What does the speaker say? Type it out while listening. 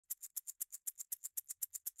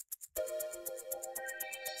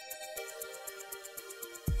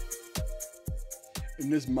In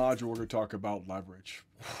this module, we're going to talk about leverage.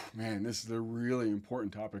 Man, this is a really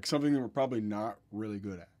important topic, something that we're probably not really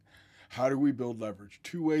good at. How do we build leverage?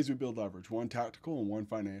 Two ways we build leverage, one tactical and one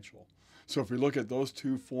financial. So if we look at those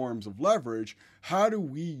two forms of leverage, how do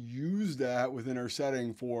we use that within our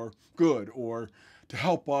setting for good or to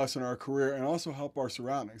help us in our career and also help our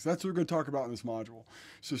surroundings? That's what we're going to talk about in this module.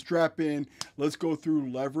 So strap in, let's go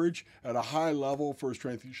through leverage at a high level for a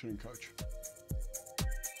strength and conditioning coach.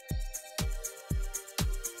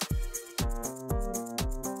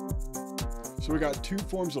 So we got two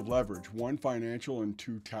forms of leverage, one financial and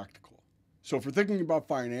two tactical. So if we're thinking about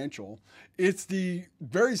financial, it's the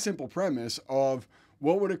very simple premise of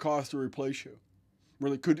what would it cost to replace you?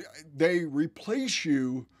 Really, could they replace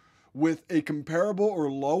you with a comparable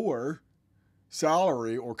or lower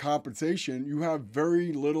salary or compensation? You have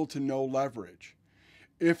very little to no leverage.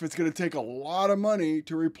 If it's going to take a lot of money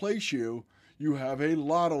to replace you, you have a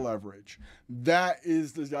lot of leverage. That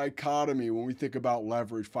is the dichotomy when we think about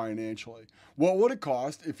leverage financially. What would it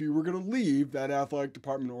cost if you were going to leave that athletic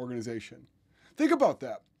department or organization? Think about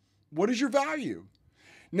that. What is your value?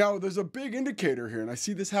 Now, there's a big indicator here, and I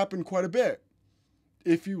see this happen quite a bit.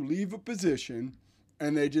 If you leave a position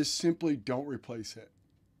and they just simply don't replace it,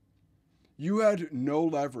 you had no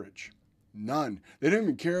leverage. None. They didn't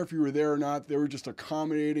even care if you were there or not. They were just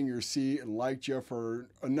accommodating your seat and liked you for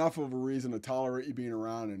enough of a reason to tolerate you being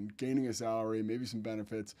around and gaining a salary, maybe some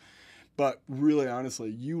benefits. But really,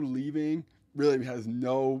 honestly, you leaving really has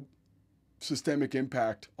no systemic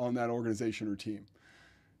impact on that organization or team.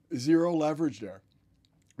 Zero leverage there.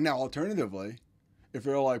 Now, alternatively, if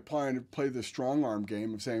they're like trying to play the strong arm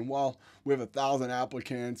game of saying, well, we have 1,000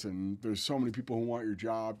 applicants and there's so many people who want your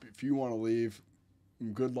job. If you want to leave,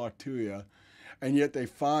 good luck to you. And yet they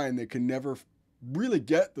find they can never really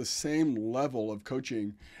get the same level of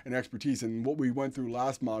coaching and expertise. And what we went through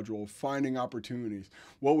last module, finding opportunities,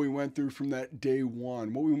 what we went through from that day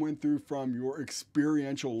one, what we went through from your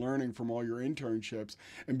experiential learning from all your internships,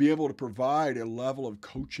 and be able to provide a level of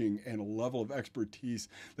coaching and a level of expertise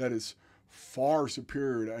that is far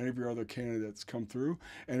superior to any of your other candidates come through,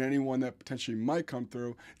 and anyone that potentially might come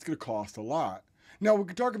through, it's going to cost a lot. Now, we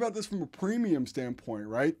could talk about this from a premium standpoint,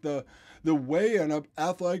 right? The way an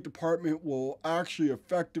athletic department will actually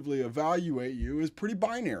effectively evaluate you is pretty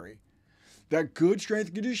binary. That good strength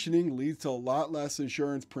and conditioning leads to a lot less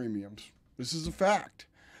insurance premiums. This is a fact.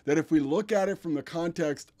 That if we look at it from the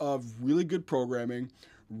context of really good programming,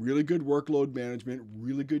 really good workload management,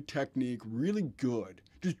 really good technique, really good,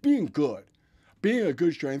 just being good. Being a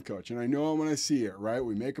good strength coach, and I know when I see it, right?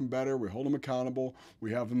 We make them better, we hold them accountable,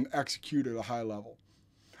 we have them execute at a high level.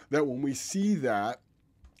 That when we see that,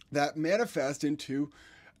 that manifests into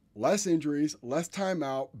less injuries, less time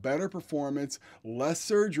out, better performance, less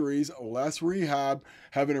surgeries, less rehab,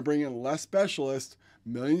 having to bring in less specialists.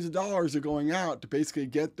 Millions of dollars are going out to basically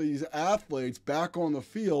get these athletes back on the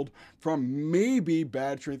field from maybe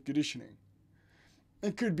bad strength conditioning.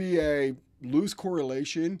 It could be a loose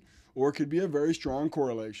correlation, or it could be a very strong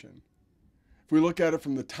correlation. If we look at it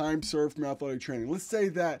from the time served from athletic training, let's say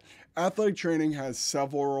that athletic training has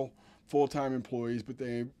several full-time employees, but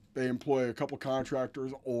they employ a couple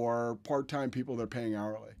contractors or part-time people they're paying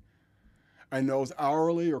hourly. And those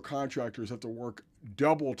hourly or contractors have to work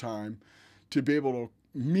double time to be able to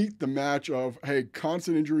meet the match of, hey,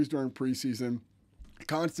 constant injuries during preseason,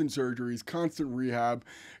 constant surgeries, constant rehab,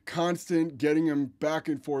 constant getting them back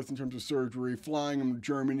and forth in terms of surgery, flying them to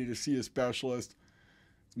Germany to see a specialist.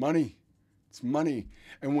 It's money. It's money.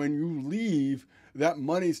 And when you leave, that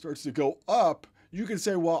money starts to go up. You can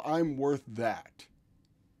say, well, I'm worth that.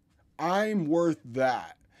 I'm worth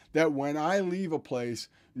that. That when I leave a place,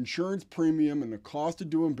 insurance premium and the cost of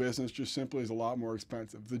doing business just simply is a lot more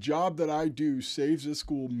expensive. The job that I do saves this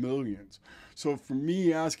school millions. So for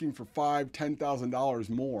me asking for $5,000, $10,000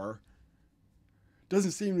 more,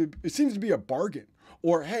 it seems to be a bargain.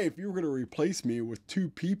 Or, hey, if you were going to replace me with two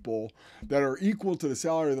people that are equal to the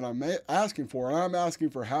salary that I'm asking for, and I'm asking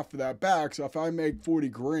for half of that back, so if I make 40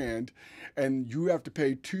 grand and you have to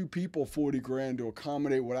pay two people 40 grand to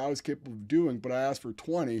accommodate what I was capable of doing, but I asked for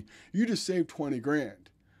 20, you just saved 20 grand.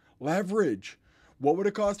 Leverage. What would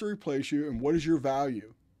it cost to replace you, and what is your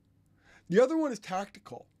value? The other one is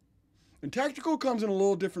tactical. And tactical comes in a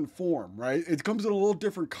little different form, right? It comes in a little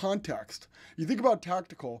different context. You think about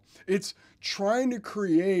tactical, it's trying to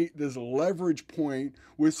create this leverage point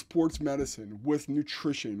with sports medicine, with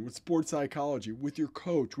nutrition, with sports psychology, with your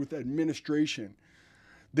coach, with administration.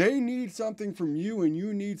 They need something from you and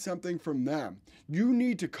you need something from them. You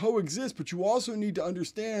need to coexist, but you also need to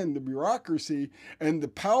understand the bureaucracy and the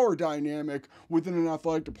power dynamic within an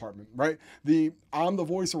athletic department, right? I'm the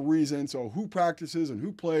voice of reason, so who practices and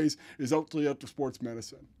who plays is ultimately up to sports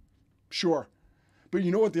medicine. Sure. But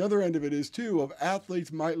you know what the other end of it is too, of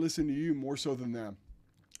athletes might listen to you more so than them.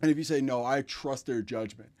 And if you say, no, I trust their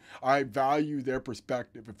judgment, I value their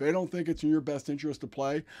perspective. If they don't think it's in your best interest to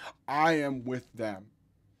play, I am with them.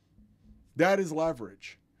 That is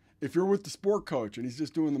leverage. If you're with the sport coach and he's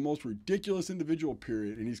just doing the most ridiculous individual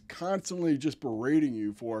period and he's constantly just berating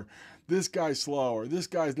you for this guy's slow or this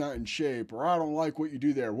guy's not in shape or I don't like what you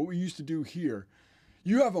do there, what we used to do here,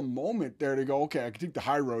 you have a moment there to go, okay, I can take the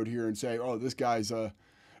high road here and say, oh, this guy's a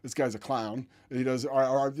clown. He does,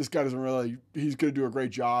 or this guy doesn't really, he's going to do a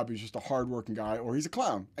great job. He's just a hardworking guy, or he's a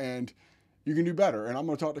clown and you can do better. And I'm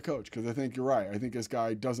going to talk to coach because I think you're right. I think this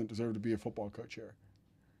guy doesn't deserve to be a football coach here.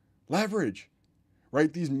 Leverage,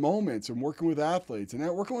 right? These moments and working with athletes and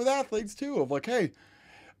working with athletes too of like, hey,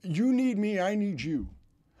 you need me, I need you.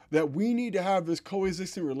 That we need to have this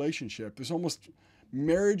coexisting relationship, this almost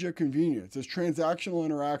marriage of convenience, this transactional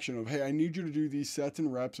interaction of, hey, I need you to do these sets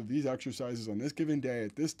and reps of these exercises on this given day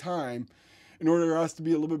at this time in order for us to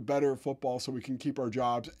be a little bit better at football so we can keep our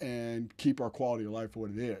jobs and keep our quality of life for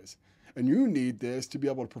what it is. And you need this to be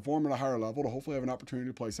able to perform at a higher level to hopefully have an opportunity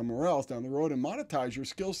to play somewhere else down the road and monetize your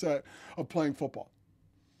skill set of playing football.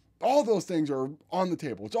 All those things are on the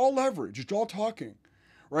table. It's all leverage. It's all talking,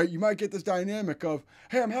 right? You might get this dynamic of,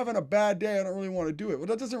 hey, I'm having a bad day. I don't really want to do it. Well,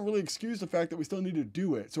 that doesn't really excuse the fact that we still need to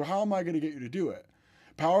do it. So how am I going to get you to do it?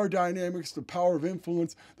 Power dynamics, the power of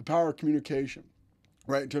influence, the power of communication.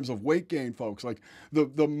 Right, in terms of weight gain, folks, like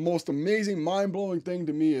the most amazing, mind-blowing thing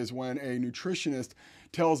to me is when a nutritionist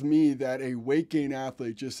tells me that a weight gain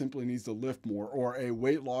athlete just simply needs to lift more or a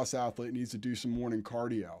weight loss athlete needs to do some morning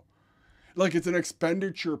cardio. Like it's an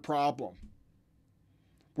expenditure problem.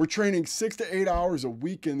 We're training 6 to 8 hours a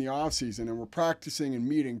week in the off season and we're practicing and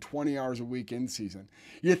meeting 20 hours a week in season.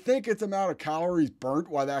 You think it's the amount of calories burnt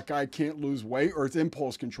why that guy can't lose weight or it's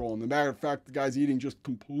impulse control. And the matter of fact, the guy's eating just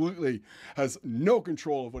completely has no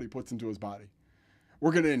control of what he puts into his body.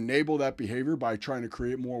 We're going to enable that behavior by trying to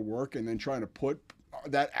create more work and then trying to put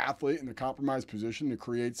that athlete in a compromised position to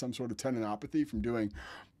create some sort of tendinopathy from doing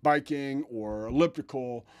biking or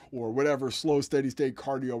elliptical or whatever slow, steady state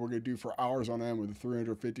cardio we're going to do for hours on end with a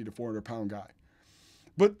 350 to 400 pound guy.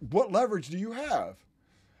 But what leverage do you have?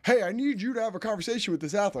 Hey, I need you to have a conversation with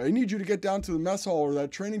this athlete. I need you to get down to the mess hall or that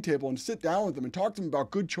training table and sit down with them and talk to them about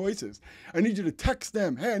good choices. I need you to text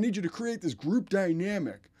them. Hey, I need you to create this group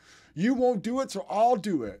dynamic. You won't do it, so I'll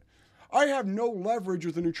do it. I have no leverage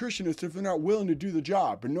with a nutritionist if they're not willing to do the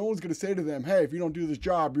job. But no one's going to say to them, hey, if you don't do this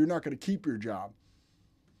job, you're not going to keep your job.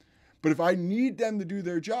 But if I need them to do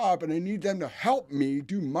their job and I need them to help me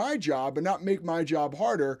do my job and not make my job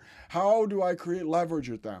harder, how do I create leverage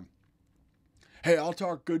with them? Hey, I'll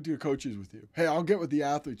talk good to coaches with you. Hey, I'll get with the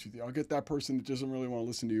athletes with you. I'll get that person that doesn't really want to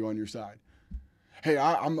listen to you on your side. Hey,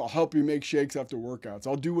 I'll help you make shakes after workouts.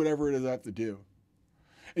 I'll do whatever it is I have to do.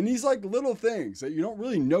 And these like little things that you don't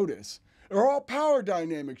really notice are all power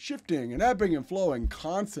dynamics shifting and ebbing and flowing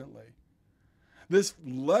constantly. This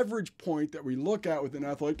leverage point that we look at within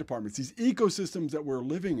athletic departments, these ecosystems that we're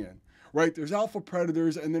living in, right? There's alpha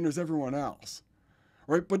predators and then there's everyone else,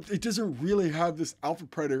 right? But it doesn't really have this alpha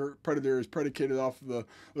predator is predicated off of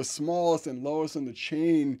the smallest and lowest in the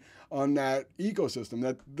chain on that ecosystem,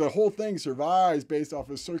 that the whole thing survives based off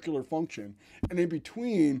of circular function. And in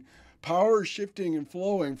between, power is shifting and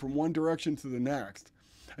flowing from one direction to the next.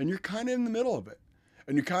 And you're kind of in the middle of it.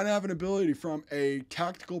 And you kind of have an ability from a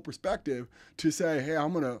tactical perspective to say, hey,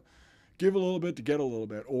 I'm going to give a little bit to get a little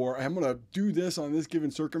bit, or I'm going to do this on this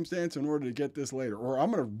given circumstance in order to get this later, or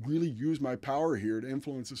I'm going to really use my power here to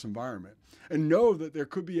influence this environment. And know that there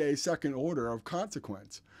could be a second order of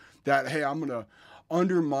consequence that, hey, I'm going to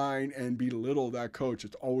undermine and belittle that coach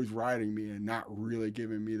that's always riding me and not really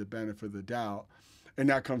giving me the benefit of the doubt. And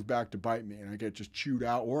that comes back to bite me and I get just chewed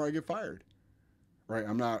out or I get fired, right?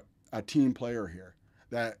 I'm not a team player here.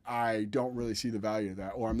 That I don't really see the value of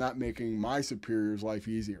that, or I'm not making my superior's life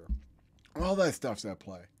easier. All that stuff's at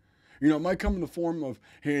play. You know, it might come in the form of,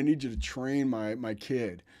 hey, I need you to train my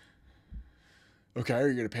kid. Okay, are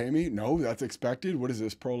you going to pay me? No, that's expected. What is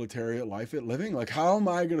this, proletariat life at living? Like, how am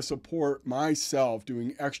I going to support myself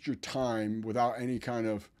doing extra time without any kind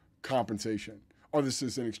of compensation? Oh, this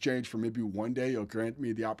is in exchange for maybe one day you'll grant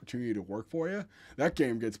me the opportunity to work for you? That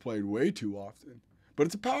game gets played way too often. But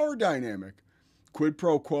it's a power dynamic. Quid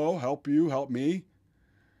pro quo, help you, help me,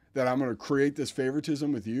 that I'm going to create this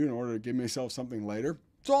favoritism with you in order to give myself something later.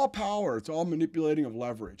 It's all power. It's all manipulating of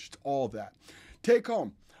leverage. It's all of that. Take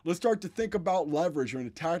home. Let's start to think about leverage in a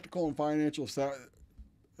tactical and financial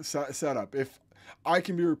setup. If I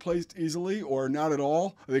can be replaced easily or not at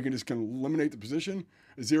all, they can just eliminate the position,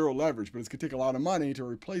 zero leverage, but it's going to take a lot of money to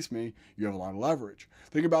replace me. You have a lot of leverage.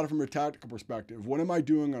 Think about it from a tactical perspective. What am I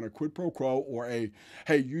doing on a quid pro quo or a,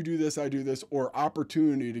 hey, you do this, I do this, or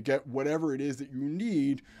opportunity to get whatever it is that you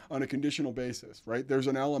need on a conditional basis, right? There's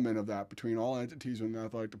an element of that between all entities within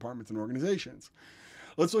athletic departments and organizations.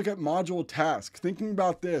 Let's look at module tasks. Thinking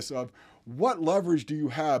about this of what leverage do you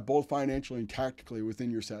have both financially and tactically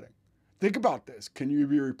within your setting? Think about this. Can you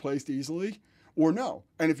be replaced easily or no?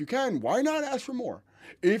 And if you can, why not ask for more?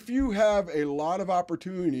 If you have a lot of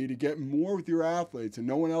opportunity to get more with your athletes and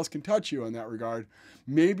no one else can touch you in that regard,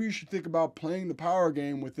 maybe you should think about playing the power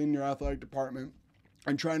game within your athletic department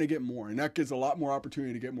and trying to get more. And that gives a lot more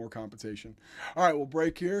opportunity to get more compensation. All right, we'll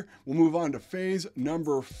break here. We'll move on to phase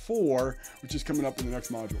number 4, which is coming up in the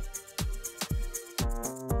next module.